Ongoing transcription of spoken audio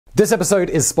This episode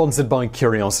is sponsored by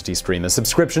CuriosityStream, a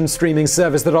subscription streaming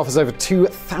service that offers over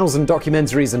 2,000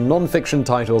 documentaries and non-fiction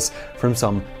titles from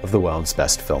some of the world's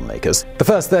best filmmakers. The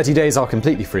first 30 days are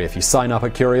completely free if you sign up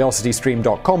at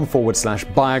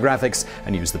curiositystream.com/biographics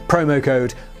and use the promo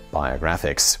code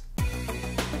Biographics.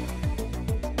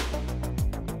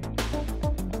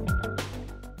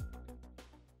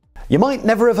 You might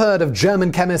never have heard of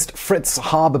German chemist Fritz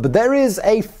Haber, but there is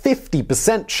a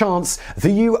 50% chance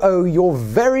that you owe your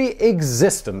very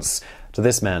existence to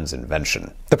this man's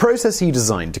invention. The process he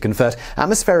designed to convert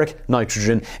atmospheric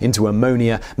nitrogen into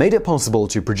ammonia made it possible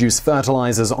to produce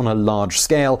fertilizers on a large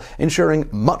scale, ensuring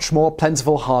much more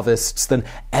plentiful harvests than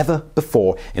ever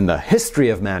before in the history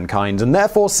of mankind, and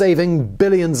therefore saving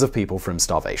billions of people from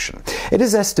starvation. It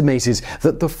is estimated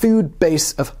that the food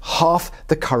base of half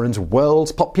the current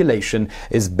world population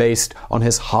is based on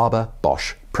his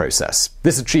Haber-Bosch process.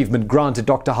 This achievement granted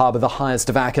Dr. Haber the highest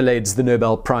of accolades, the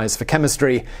Nobel Prize for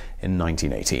Chemistry, in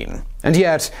 1918. And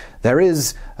yet, there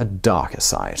is a darker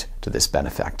side to this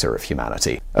benefactor of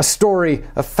humanity. A story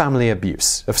of family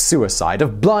abuse, of suicide,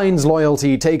 of blind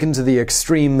loyalty taken to the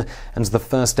extreme, and the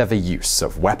first ever use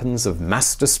of weapons of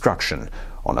mass destruction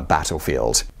on a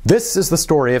battlefield. This is the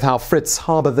story of how Fritz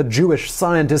Haber, the Jewish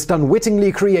scientist,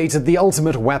 unwittingly created the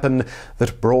ultimate weapon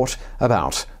that brought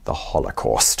about the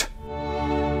Holocaust.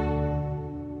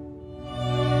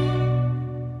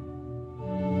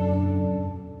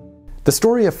 The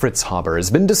story of Fritz Haber has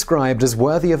been described as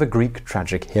worthy of a Greek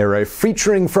tragic hero,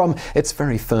 featuring from its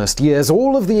very first years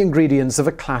all of the ingredients of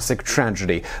a classic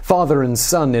tragedy: father and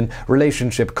son in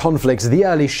relationship conflict, the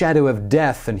early shadow of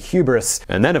death and hubris,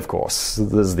 and then, of course,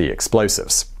 there's the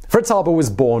explosives. Fritz Haber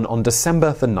was born on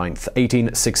December 9th,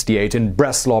 1868 in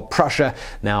Breslau, Prussia,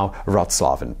 now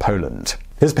Wrocław in Poland.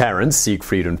 His parents,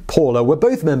 Siegfried and Paula, were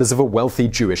both members of a wealthy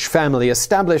Jewish family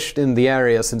established in the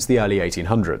area since the early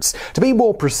 1800s. To be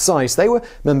more precise, they were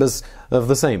members of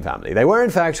the same family. They were,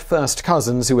 in fact, first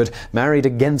cousins who had married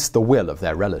against the will of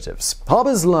their relatives.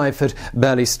 Haber's life had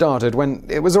barely started when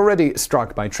it was already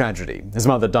struck by tragedy. His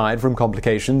mother died from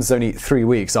complications only 3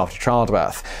 weeks after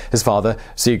childbirth. His father,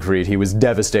 Siegfried, he was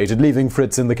devastated, leaving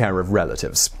Fritz in the care of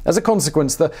relatives. As a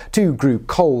consequence, the two grew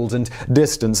cold and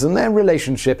distant, and their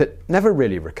relationship it never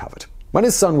really recovered. When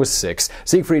his son was 6,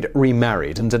 Siegfried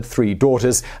remarried and had 3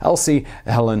 daughters, Elsie,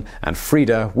 Helen, and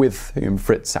Frieda, with whom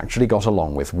Fritz actually got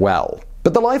along with well.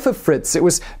 But the life of Fritz, it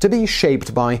was to be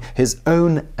shaped by his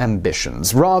own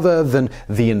ambitions, rather than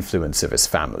the influence of his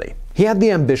family. He had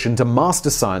the ambition to master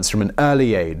science from an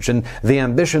early age, and the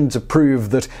ambition to prove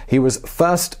that he was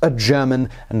first a German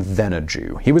and then a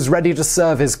Jew. He was ready to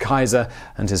serve his Kaiser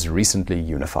and his recently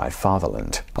unified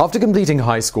fatherland. After completing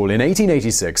high school in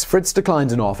 1886, Fritz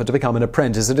declined an offer to become an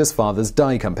apprentice at his father's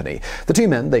dye company. The two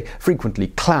men, they frequently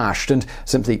clashed and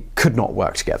simply could not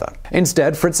work together.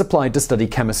 Instead, Fritz applied to study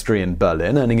chemistry in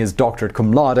Berlin, earning his doctorate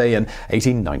cum laude in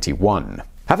 1891.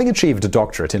 Having achieved a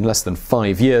doctorate in less than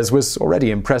 5 years was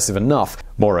already impressive enough.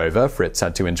 Moreover, Fritz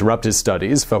had to interrupt his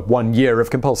studies for 1 year of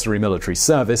compulsory military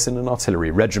service in an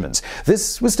artillery regiment.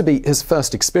 This was to be his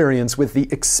first experience with the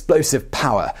explosive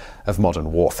power of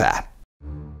modern warfare.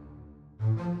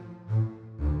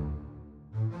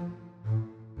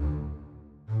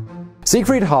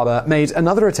 Siegfried Haber made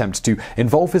another attempt to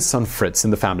involve his son Fritz in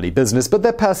the family business, but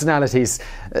their personalities,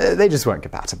 they just weren't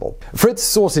compatible. Fritz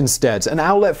sought instead an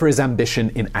outlet for his ambition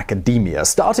in academia,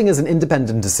 starting as an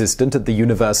independent assistant at the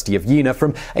University of Jena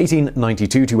from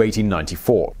 1892 to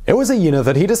 1894. It was at Jena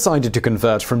that he decided to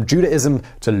convert from Judaism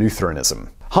to Lutheranism.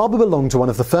 Haber belonged to one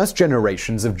of the first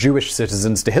generations of Jewish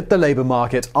citizens to hit the labor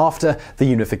market after the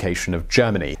unification of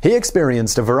Germany. He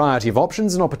experienced a variety of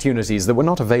options and opportunities that were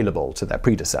not available to their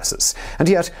predecessors. And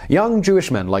yet, young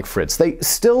Jewish men like Fritz, they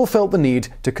still felt the need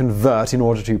to convert in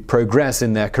order to progress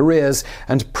in their careers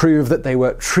and prove that they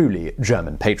were truly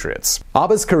German patriots.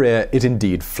 Haber's career, it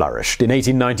indeed flourished. In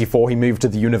 1894, he moved to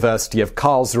the University of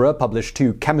Karlsruhe, published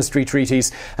 2 chemistry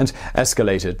treatises, and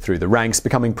escalated through the ranks,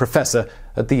 becoming professor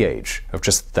at the age of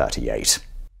just 38.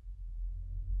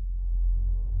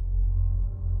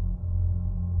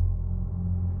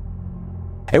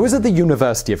 It was at the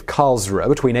University of Karlsruhe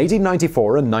between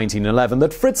 1894 and 1911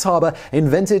 that Fritz Haber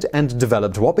invented and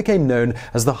developed what became known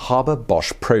as the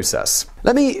Haber-Bosch process.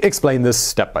 Let me explain this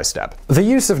step by step. The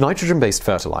use of nitrogen-based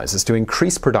fertilizers to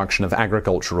increase production of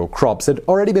agricultural crops had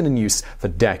already been in use for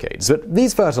decades, but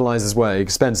these fertilizers were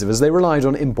expensive as they relied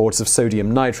on imports of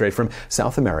sodium nitrate from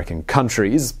South American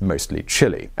countries, mostly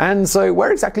Chile. And so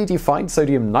where exactly do you find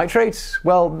sodium nitrate?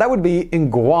 Well, that would be in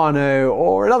guano,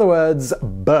 or in other words,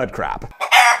 bird crap.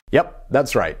 Yep,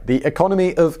 that's right. The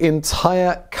economy of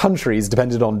entire countries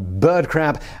depended on bird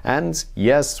crap, and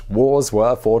yes, wars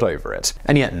were fought over it.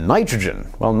 And yet nitrogen,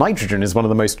 well, nitrogen is one of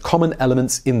the most common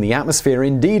elements in the atmosphere.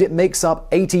 Indeed, it makes up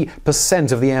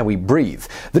 80% of the air we breathe.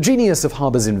 The genius of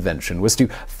Haber's invention was to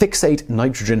fixate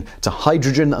nitrogen to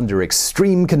hydrogen under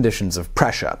extreme conditions of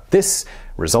pressure. This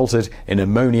resulted in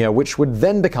ammonia, which would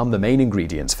then become the main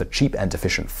ingredients for cheap and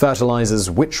efficient fertilizers,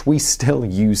 which we still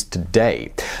use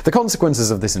today. The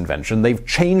consequences of this invention, they've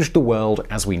changed the world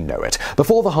as we know it.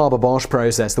 Before the Haber-Bosch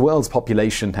process, the world's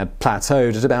population had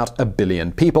plateaued at about 1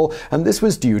 billion people, and this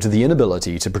was due to the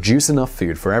inability to produce enough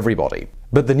food for everybody.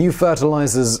 But the new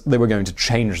fertilizers, they were going to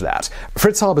change that.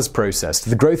 Fritz Haber's process to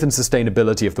the growth and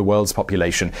sustainability of the world's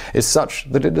population is such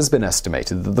that it has been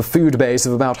estimated that the food base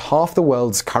of about half the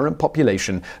world's current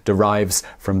population derives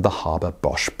from the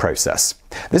Haber-Bosch process.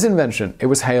 This invention, it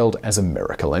was hailed as a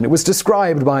miracle, and it was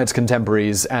described by its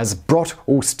contemporaries as Brot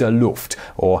aus der Luft,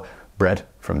 or bread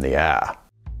from the air.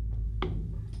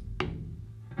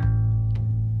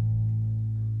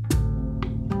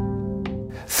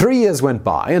 Three years went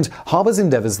by, and Haber's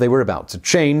endeavors, they were about to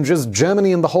change as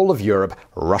Germany and the whole of Europe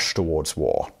rushed towards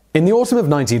war. In the autumn of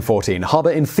 1914,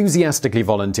 Haber enthusiastically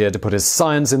volunteered to put his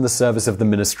science in the service of the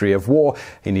Ministry of War,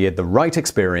 and he had the right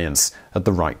experience at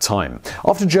the right time.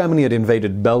 After Germany had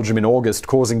invaded Belgium in August,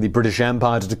 causing the British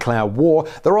Empire to declare war,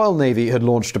 the Royal Navy had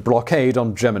launched a blockade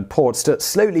on German ports to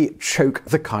slowly choke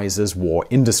the Kaiser's war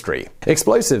industry.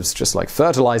 Explosives, just like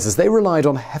fertilizers, they relied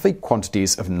on heavy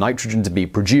quantities of nitrogen to be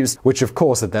produced, which of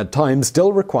course at that time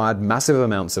still required massive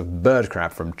amounts of bird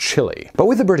crap from Chile. But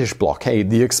with the British blockade,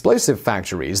 the explosive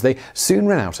factories, they soon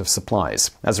ran out of supplies.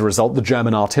 As a result, the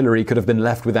German artillery could have been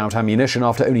left without ammunition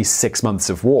after only 6 months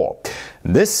of war.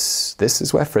 This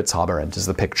is where Fritz Haber enters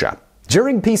the picture.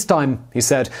 During peacetime, he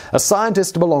said, a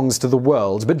scientist belongs to the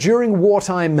world, but during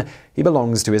wartime, he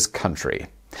belongs to his country.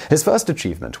 His first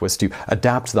achievement was to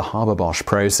adapt the Haber-Bosch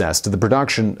process to the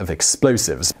production of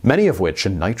explosives, many of which are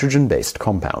nitrogen-based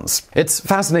compounds. It's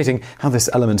fascinating how this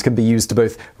element can be used to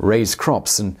both raise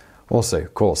crops and also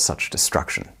cause such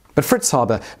destruction. But Fritz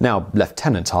Haber, now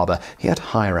Lieutenant Haber, he had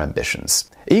higher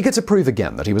ambitions. Eager to prove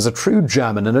again that he was a true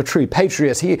German and a true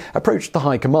patriot, he approached the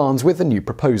High Command with a new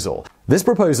proposal. This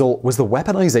proposal was the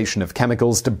weaponization of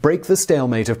chemicals to break the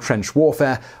stalemate of trench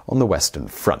warfare on the Western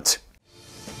Front.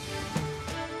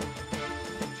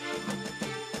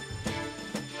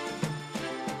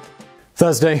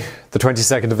 Thursday, the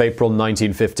 22nd of April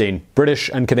 1915.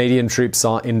 British and Canadian troops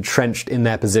are entrenched in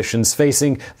their positions,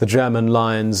 facing the German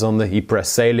lines on the Ypres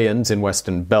salient in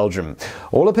western Belgium.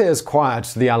 All appears quiet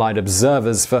to the Allied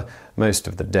observers for most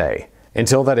of the day.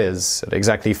 Until that is, at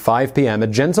exactly 5 p.m., a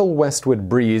gentle westward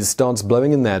breeze starts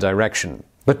blowing in their direction.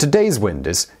 But today's wind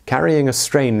is carrying a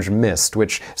strange mist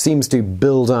which seems to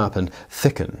build up and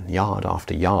thicken yard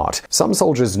after yard. Some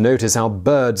soldiers notice how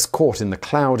birds caught in the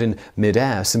cloud in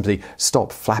mid-air simply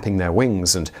stop flapping their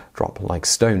wings and drop like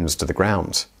stones to the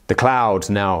ground. The cloud,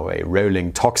 now a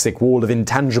rolling toxic wall of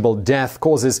intangible death,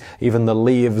 causes even the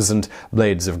leaves and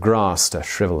blades of grass to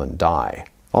shrivel and die.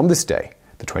 On this day,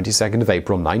 the 22nd of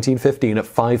April 1915 at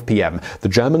 5 p.m., the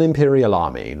German Imperial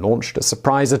Army launched a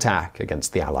surprise attack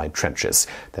against the Allied trenches.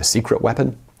 Their secret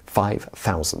weapon?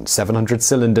 5,700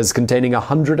 cylinders containing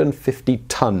 150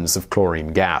 tons of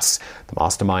chlorine gas. The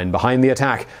mastermind behind the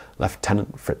attack?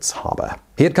 Lieutenant Fritz Haber.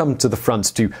 He had come to the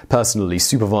front to personally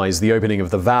supervise the opening of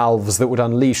the valves that would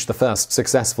unleash the first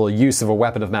successful use of a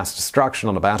weapon of mass destruction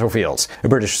on a battlefield. A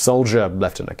British soldier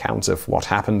left an account of what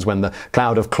happened when the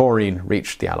cloud of chlorine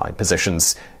reached the Allied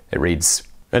positions. It reads,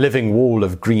 "A living wall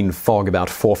of green fog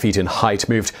about 4 feet in height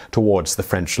moved towards the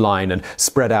French line and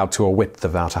spread out to a width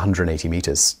of about 180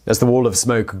 meters. As the wall of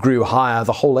smoke grew higher,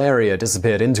 the whole area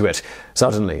disappeared into it.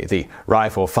 Suddenly, the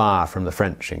rifle fire from the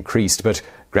French increased, but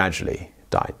gradually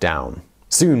died down.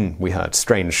 Soon we heard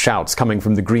strange shouts coming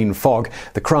from the green fog.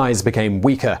 The cries became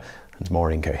weaker and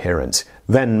more incoherent.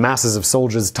 Then masses of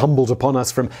soldiers tumbled upon us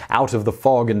from out of the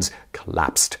fog and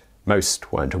collapsed.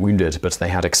 Most weren't wounded, but they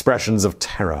had expressions of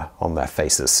terror on their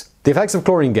faces. The effects of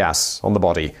chlorine gas on the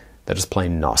body, they're just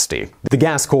plain nasty. The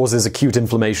gas causes acute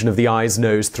inflammation of the eyes,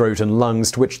 nose, throat, and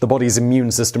lungs, to which the body's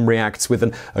immune system reacts with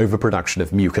an overproduction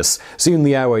of mucus. Soon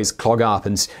the airways clog up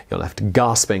and you're left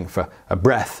gasping for a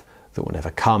breath that will never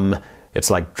come. It's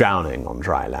like drowning on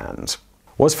dry land.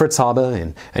 Was Fritz Haber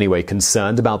in any way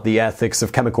concerned about the ethics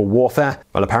of chemical warfare?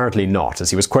 Well, apparently not, as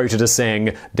he was quoted as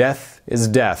saying, "Death is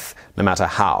death, no matter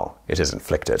how it is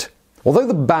inflicted." Although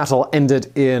the battle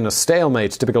ended in a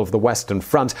stalemate typical of the Western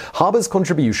Front, Haber's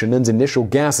contribution and initial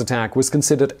gas attack was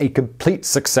considered a complete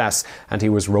success, and he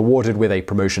was rewarded with a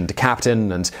promotion to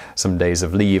captain and some days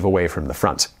of leave away from the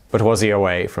front. But was he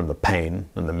away from the pain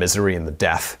and the misery and the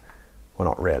death? Well,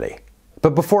 not really.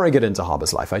 But before I get into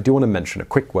Haber's life, I do want to mention a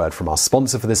quick word from our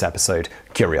sponsor for this episode,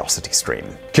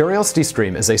 CuriosityStream.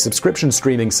 CuriosityStream is a subscription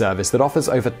streaming service that offers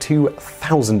over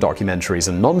 2,000 documentaries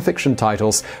and non-fiction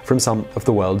titles from some of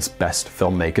the world's best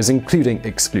filmmakers, including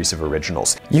exclusive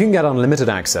originals. You can get unlimited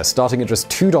access starting at just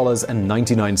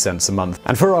 $2.99 a month.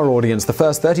 And for our audience, the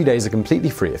first 30 days are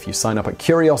completely free if you sign up at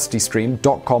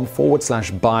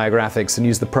curiositystream.com/biographics and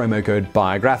use the promo code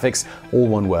biographics, all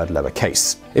one word,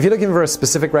 lowercase. If you're looking for a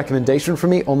specific recommendation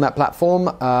from me on that platform,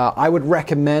 I would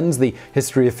recommend The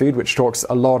History of Food, which talks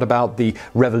a lot about the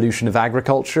revolution of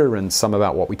agriculture and some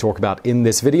about what we talk about in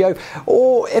this video.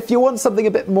 Or if you want something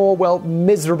a bit more, well,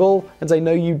 miserable, and I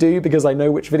know you do because I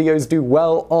know which videos do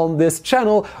well on this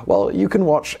channel, well, you can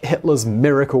watch Hitler's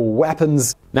Miracle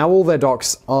Weapons. Now, all their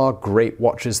docs are great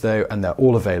watches though, and they're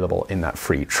all available in that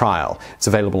free trial. It's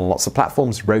available on lots of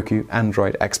platforms: Roku,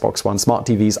 Android, Xbox One, smart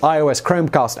TVs, iOS,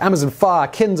 Chromecast, Amazon Fire,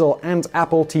 Kindle, and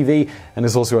Apple TV, and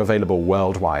is also available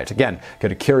worldwide. Again, go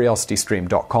to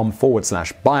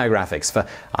curiositystream.com/biographics for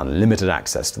unlimited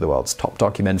access to the world's top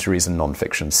documentaries and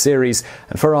non-fiction series.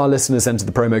 And for our listeners, enter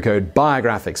the promo code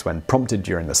biographics when prompted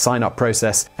during the sign-up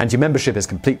process, and your membership is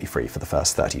completely free for the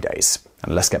first 30 days.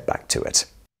 And let's get back to it.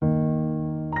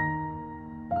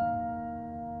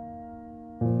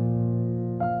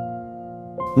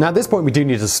 Now, at this point, we do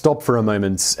need to stop for a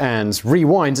moment and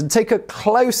rewind and take a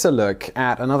closer look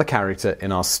at another character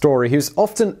in our story who's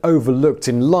often overlooked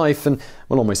in life and,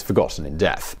 well, almost forgotten in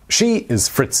death. She is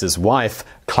Fritz's wife,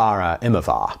 Clara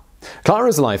Immerwahr.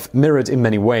 Clara's life mirrored in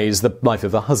many ways the life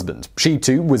of her husband. She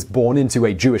too was born into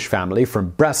a Jewish family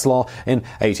from Breslau in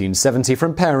 1870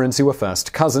 from parents who were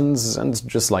first cousins, and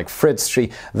just like Fritz, she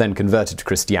then converted to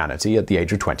Christianity at the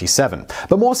age of 27.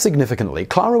 But more significantly,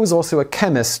 Clara was also a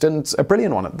chemist, and a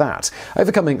brilliant one at that.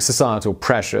 Overcoming societal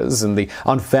pressures and the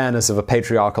unfairness of a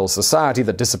patriarchal society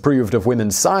that disapproved of women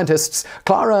scientists,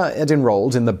 Clara had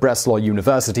enrolled in the Breslau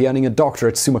University, earning a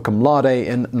doctorate summa cum laude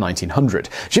in 1900.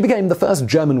 She became the first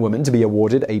German woman to be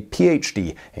awarded a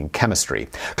PhD in chemistry.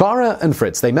 Clara and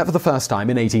Fritz, they met for the first time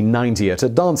in 1890 at a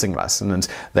dancing lesson, and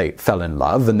they fell in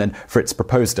love, and then Fritz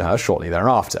proposed to her shortly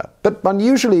thereafter. But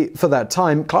unusually for that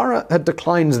time, Clara had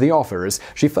declined the offer as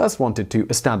she first wanted to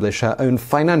establish her own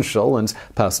financial and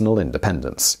personal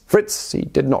independence. Fritz, he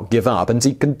did not give up, and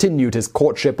he continued his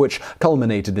courtship, which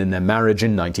culminated in their marriage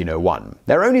in 1901.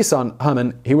 Their only son,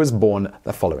 Hermann, he was born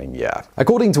the following year.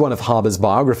 According to one of Haber's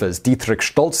biographers, Dietrich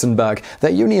Stolzenberg,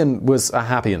 their union was a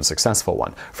happy and successful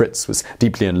one. Fritz was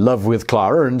deeply in love with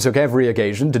Clara and took every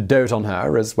occasion to dote on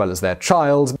her as well as their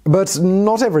child, but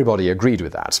not everybody agreed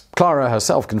with that. Clara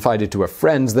herself confided to a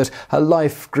friend that her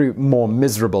life grew more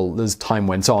miserable as time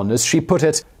went on. As she put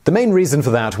it, the main reason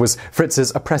for that was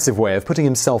Fritz's oppressive way of putting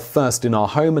himself first in our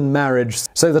home and marriage,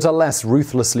 so that a less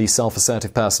ruthlessly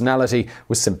self-assertive personality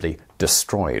was simply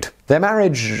destroyed. Their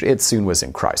marriage, it soon was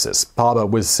in crisis. Haber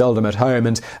was seldom at home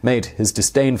and made his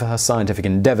disdain for her scientific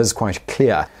endeavors quite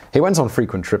clear. He went on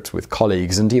frequent trips with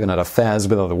colleagues and even had affairs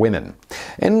with other women.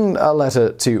 In a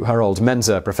letter to her old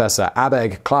mentor, Professor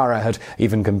Abegg, Clara had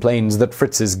even complained that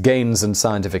Fritz's gains and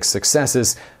scientific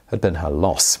successes had been her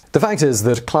loss. The fact is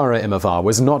that Clara Immerwahr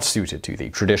was not suited to the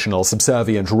traditional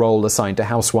subservient role assigned to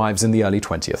housewives in the early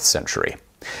 20th century.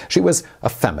 She was a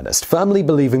feminist, firmly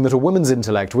believing that a woman's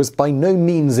intellect was by no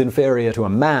means inferior to a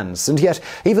man's, and yet,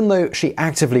 even though she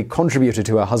actively contributed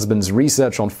to her husband's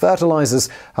research on fertilizers,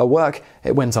 her work,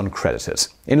 it went uncredited.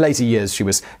 In later years, she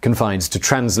was confined to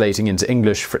translating into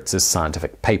English Fritz's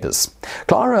scientific papers.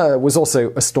 Clara was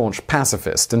also a staunch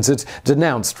pacifist and had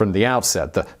denounced from the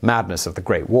outset the madness of the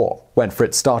Great War. When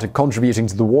Fritz started contributing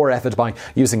to the war effort by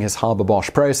using his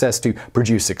Haber-Bosch process to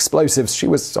produce explosives, she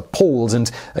was appalled and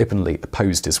openly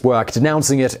opposed his work,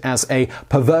 denouncing it as a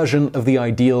perversion of the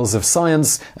ideals of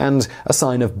science and a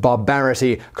sign of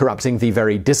barbarity, corrupting the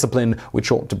very discipline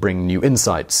which ought to bring new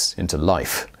insights into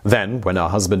life. Then, when her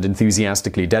husband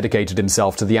enthusiastically dedicated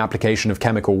himself to the application of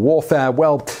chemical warfare,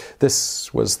 well,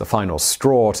 this was the final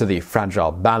straw to the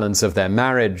fragile balance of their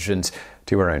marriage and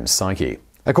to her own psyche.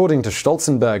 According to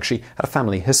Stolzenberg, she had a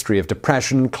family history of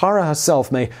depression, and Clara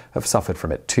herself may have suffered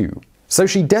from it too. So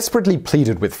she desperately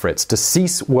pleaded with Fritz to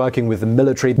cease working with the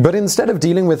military, but instead of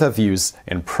dealing with her views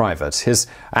in private, his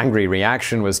angry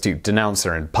reaction was to denounce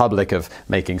her in public of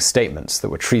making statements that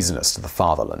were treasonous to the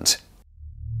fatherland.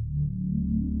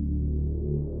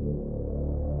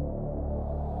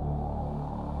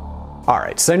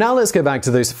 Alright, so now let's go back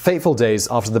to those fateful days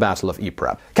after the Battle of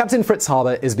Ypres. Captain Fritz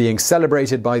Haber is being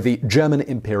celebrated by the German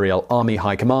Imperial Army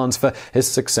High Command for his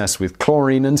success with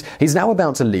chlorine, and he's now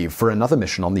about to leave for another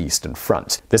mission on the Eastern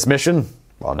Front. This mission,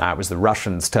 Well, now it was the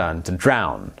Russians' turn to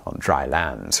drown on dry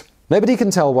land. Nobody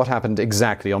can tell what happened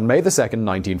exactly on May 2nd,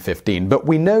 1915, but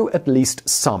we know at least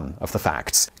some of the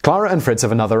facts. Clara and Fritz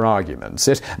have another argument.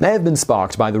 It may have been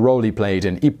sparked by the role he played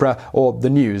in Ypres or the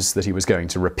news that he was going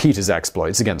to repeat his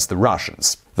exploits against the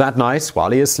Russians. That night,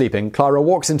 while he is sleeping, Clara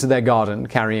walks into their garden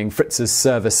carrying Fritz's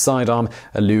service sidearm,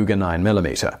 a Luger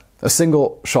 9mm. A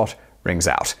single shot rings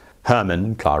out.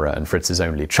 Hermann, Clara and Fritz's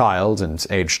only child, and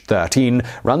aged 13,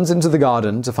 runs into the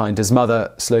garden to find his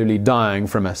mother slowly dying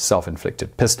from a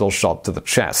self-inflicted pistol shot to the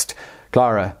chest.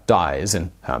 Clara dies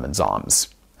in Hermann's arms.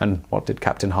 And what did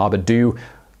Captain Haber do?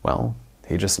 Well,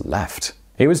 he just left.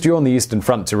 He was due on the Eastern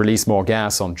Front to release more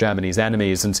gas on Germany's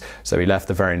enemies, and so he left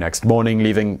the very next morning,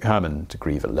 leaving Hermann to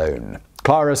grieve alone.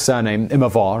 Clara's surname,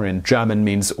 Immerwahr, in German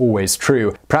means always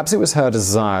true. Perhaps it was her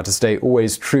desire to stay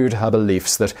always true to her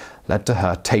beliefs that led to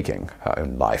her taking her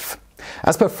own life.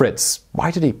 As per Fritz, why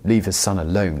did he leave his son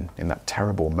alone in that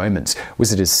terrible moment?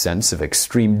 Was it his sense of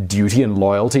extreme duty and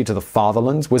loyalty to the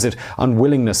fatherland? Was it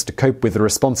unwillingness to cope with the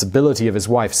responsibility of his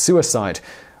wife's suicide?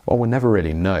 Well, we'll never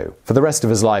really know. For the rest of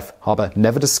his life, Haber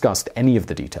never discussed any of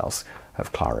the details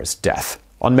of Clara's death.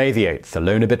 On May 8th, a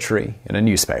lone obituary in a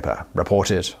newspaper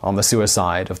reported on the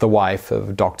suicide of the wife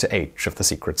of Dr. H of the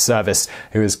Secret Service,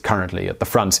 who is currently at the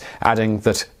front, adding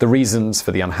that the reasons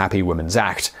for the unhappy woman's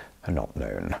act are not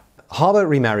known. Haber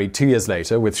remarried 2 years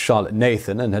later with Charlotte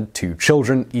Nathan and had 2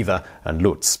 children, Eva and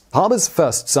Lutz. Haber's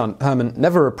first son, Hermann,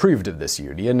 never approved of this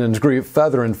union and grew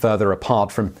further and further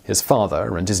apart from his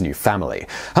father and his new family.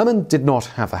 Hermann did not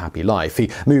have a happy life. He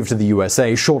moved to the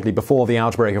USA shortly before the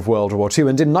outbreak of World War II,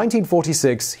 and in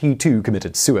 1946 he too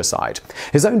committed suicide.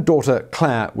 His own daughter,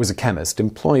 Claire, was a chemist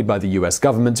employed by the US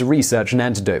government to research an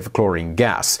antidote for chlorine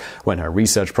gas. When her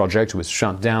research project was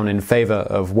shut down in favor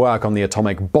of work on the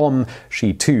atomic bomb,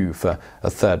 she too, for a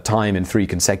third time in 3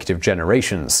 consecutive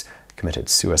generations, committed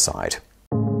suicide.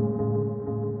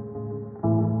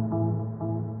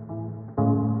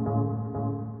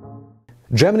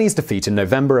 Germany's defeat in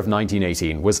November of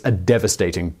 1918 was a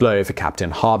devastating blow for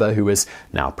Captain Haber, who is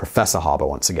now Professor Haber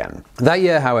once again. That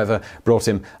year, however, brought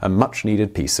him a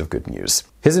much-needed piece of good news.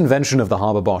 His invention of the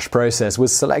Haber-Bosch process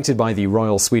was selected by the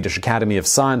Royal Swedish Academy of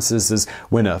Sciences as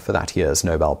winner for that year's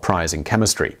Nobel Prize in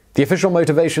Chemistry. The official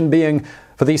motivation being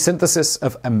for the synthesis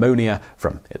of ammonia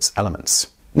from its elements.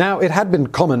 Now, it had been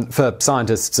common for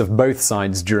scientists of both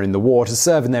sides during the war to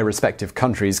serve in their respective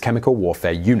countries' chemical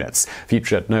warfare units.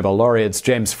 Future Nobel laureates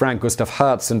James Franck, Gustav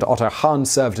Hertz, and Otto Hahn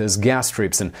served as gas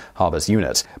troops in Haber's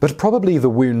unit. But probably the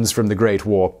wounds from the Great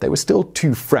War, they were still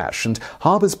too fresh, and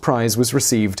Haber's prize was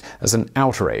received as an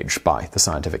outrage by the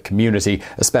scientific community,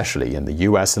 especially in the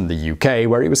US and the UK,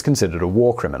 where he was considered a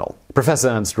war criminal. Professor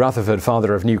Ernst Rutherford,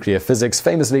 father of nuclear physics,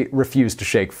 famously refused to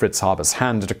shake Fritz Haber's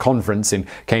hand at a conference in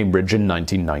Cambridge in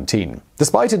 1919.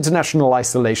 Despite international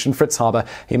isolation, Fritz Haber,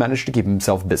 he managed to keep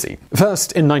himself busy.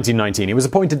 First, in 1919, he was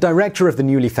appointed director of the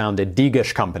newly founded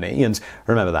Bosch company, and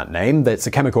remember that name, it's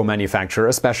a chemical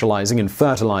manufacturer specializing in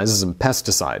fertilizers and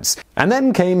pesticides. And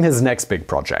then came his next big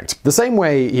project. The same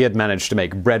way he had managed to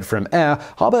make bread from air,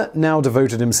 Haber now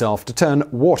devoted himself to turn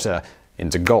water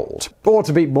into gold. Or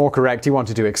to be more correct, he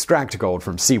wanted to extract gold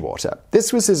from seawater.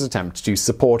 This was his attempt to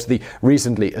support the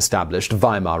recently established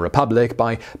Weimar Republic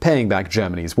by paying back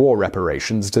Germany's war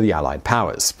reparations to the Allied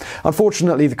powers.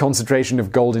 Unfortunately, the concentration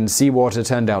of gold in seawater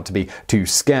turned out to be too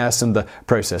scarce, and the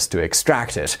process to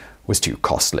extract it was too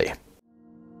costly.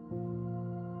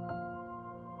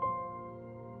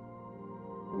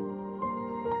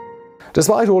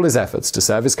 Despite all his efforts to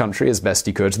serve his country as best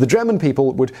he could, the German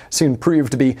people would soon prove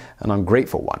to be an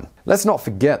ungrateful one. Let's not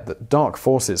forget that dark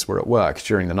forces were at work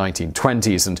during the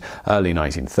 1920s and early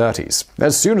 1930s.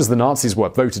 As soon as the Nazis were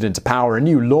voted into power, a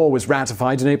new law was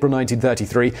ratified in April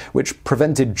 1933, which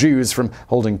prevented Jews from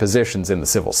holding positions in the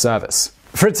civil service.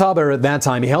 Fritz Haber, at that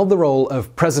time, he held the role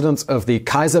of president of the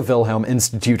Kaiser Wilhelm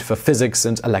Institute for Physics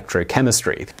and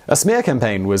Electrochemistry. A smear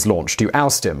campaign was launched to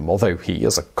oust him, although he,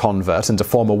 as a convert and a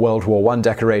former World War I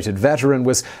decorated veteran,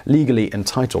 was legally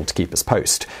entitled to keep his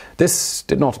post. This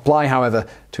did not apply, however,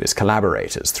 to his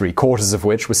collaborators, 3/4 of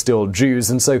which were still Jews,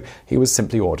 and so he was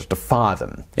simply ordered to fire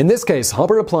them. In this case,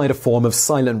 Haber applied a form of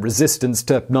silent resistance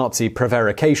to Nazi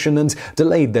prevarication and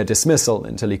delayed their dismissal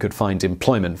until he could find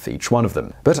employment for each one of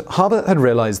them. But Haber had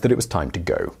realized that it was time to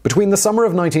go. Between the summer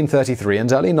of 1933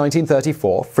 and early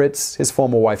 1934, Fritz, his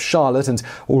former wife Charlotte, and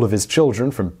all of his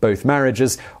children from both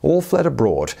marriages all fled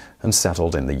abroad and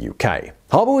settled in the UK.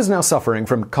 Haber was now suffering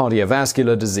from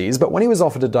cardiovascular disease, but when he was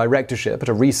offered a directorship at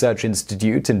a research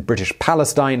institute in British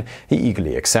Palestine, he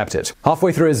eagerly accepted.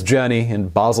 Halfway through his journey in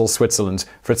Basel, Switzerland,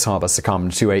 Fritz Haber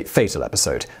succumbed to a fatal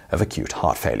episode of acute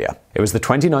heart failure. It was the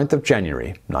 29th of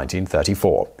January,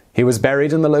 1934. He was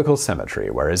buried in the local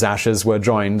cemetery, where his ashes were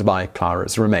joined by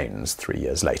Clara's remains 3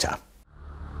 years later.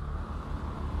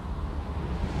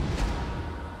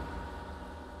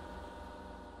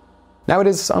 Now, it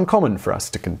is uncommon for us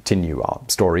to continue our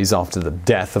stories after the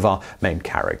death of our main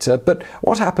character, but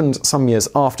what happened some years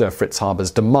after Fritz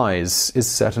Haber's demise is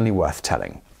certainly worth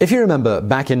telling. If you remember,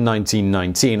 back in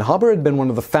 1919, Haber had been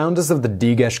one of the founders of the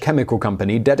Bosch chemical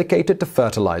company dedicated to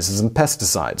fertilizers and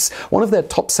pesticides. One of their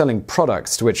top-selling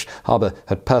products, to which Haber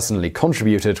had personally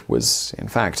contributed, was, in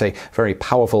fact, a very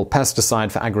powerful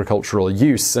pesticide for agricultural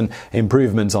use, an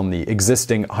improvement on the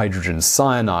existing hydrogen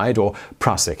cyanide or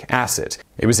prussic acid.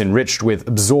 It was enriched with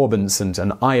absorbents and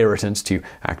an eye irritant to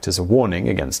act as a warning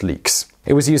against leaks.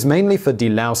 It was used mainly for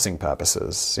delousing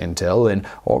purposes, until in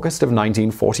August of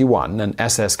 1941, an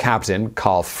SS captain,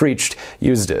 Karl Fritz,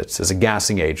 used it as a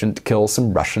gassing agent to kill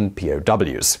some Russian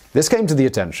POWs. This came to the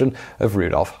attention of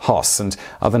Rudolf Höss and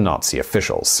other Nazi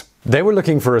officials. They were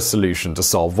looking for a solution to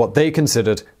solve what they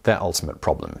considered their ultimate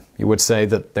problem. You would say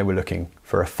that they were looking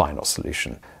for a final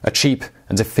solution, a cheap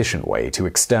and efficient way to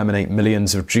exterminate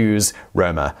millions of Jews,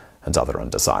 Roma, and other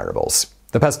undesirables.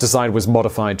 The pesticide was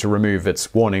modified to remove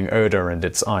its warning odor and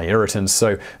its eye irritants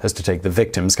so as to take the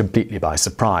victims completely by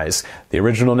surprise. The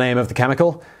original name of the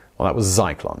chemical? Well, that was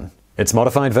Zyklon. Its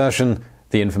modified version?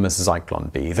 The infamous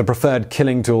Zyklon B, the preferred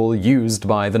killing tool used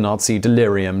by the Nazi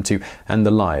delirium to end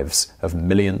the lives of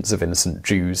millions of innocent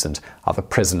Jews and other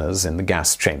prisoners in the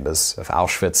gas chambers of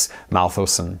Auschwitz,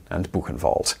 Mauthausen, and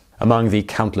Buchenwald. Among the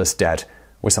countless dead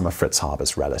were some of Fritz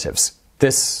Haber's relatives.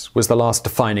 This was the last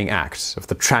defining act of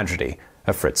the tragedy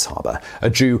of Fritz Haber,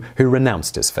 a Jew who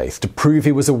renounced his faith to prove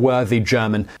he was a worthy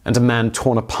German, and a man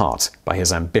torn apart by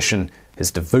his ambition,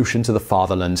 his devotion to the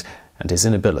fatherland, and his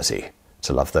inability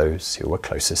to love those who were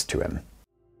closest to him.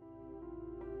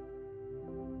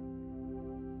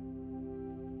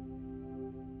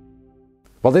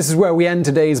 Well, this is where we end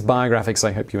today's Biographics.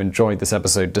 I hope you enjoyed this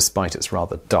episode despite its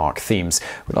rather dark themes.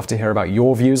 We'd love to hear about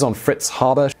your views on Fritz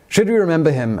Haber. Should we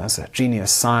remember him as a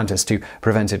genius scientist who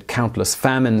prevented countless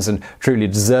famines and truly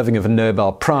deserving of a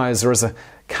Nobel Prize, or as a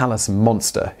callous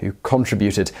monster who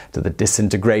contributed to the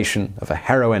disintegration of a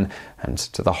heroine and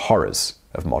to the horrors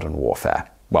of modern warfare?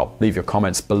 Well, leave your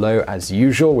comments below as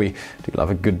usual. We do love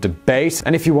a good debate.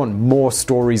 And if you want more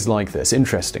stories like this,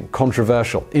 interesting,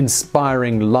 controversial,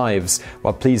 inspiring lives,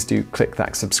 well, please do click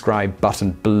that subscribe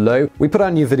button below. We put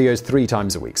out new videos 3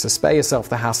 times a week, so spare yourself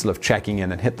the hassle of checking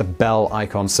in and hit the bell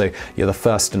icon so you're the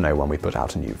first to know when we put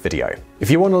out a new video.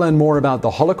 If you want to learn more about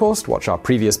the Holocaust, watch our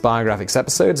previous Biographics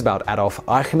episodes about Adolf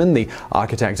Eichmann, the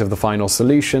architect of the final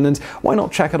solution, and why not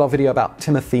check out our video about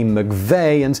Timothy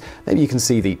McVeigh, and maybe you can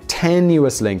see the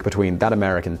tenuous link between that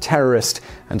American terrorist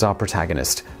and our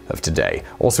protagonist of today.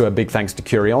 Also, a big thanks to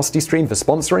CuriosityStream for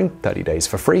sponsoring 30 days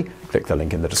for free. Click the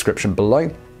link in the description below.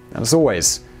 And as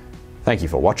always, thank you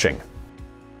for watching.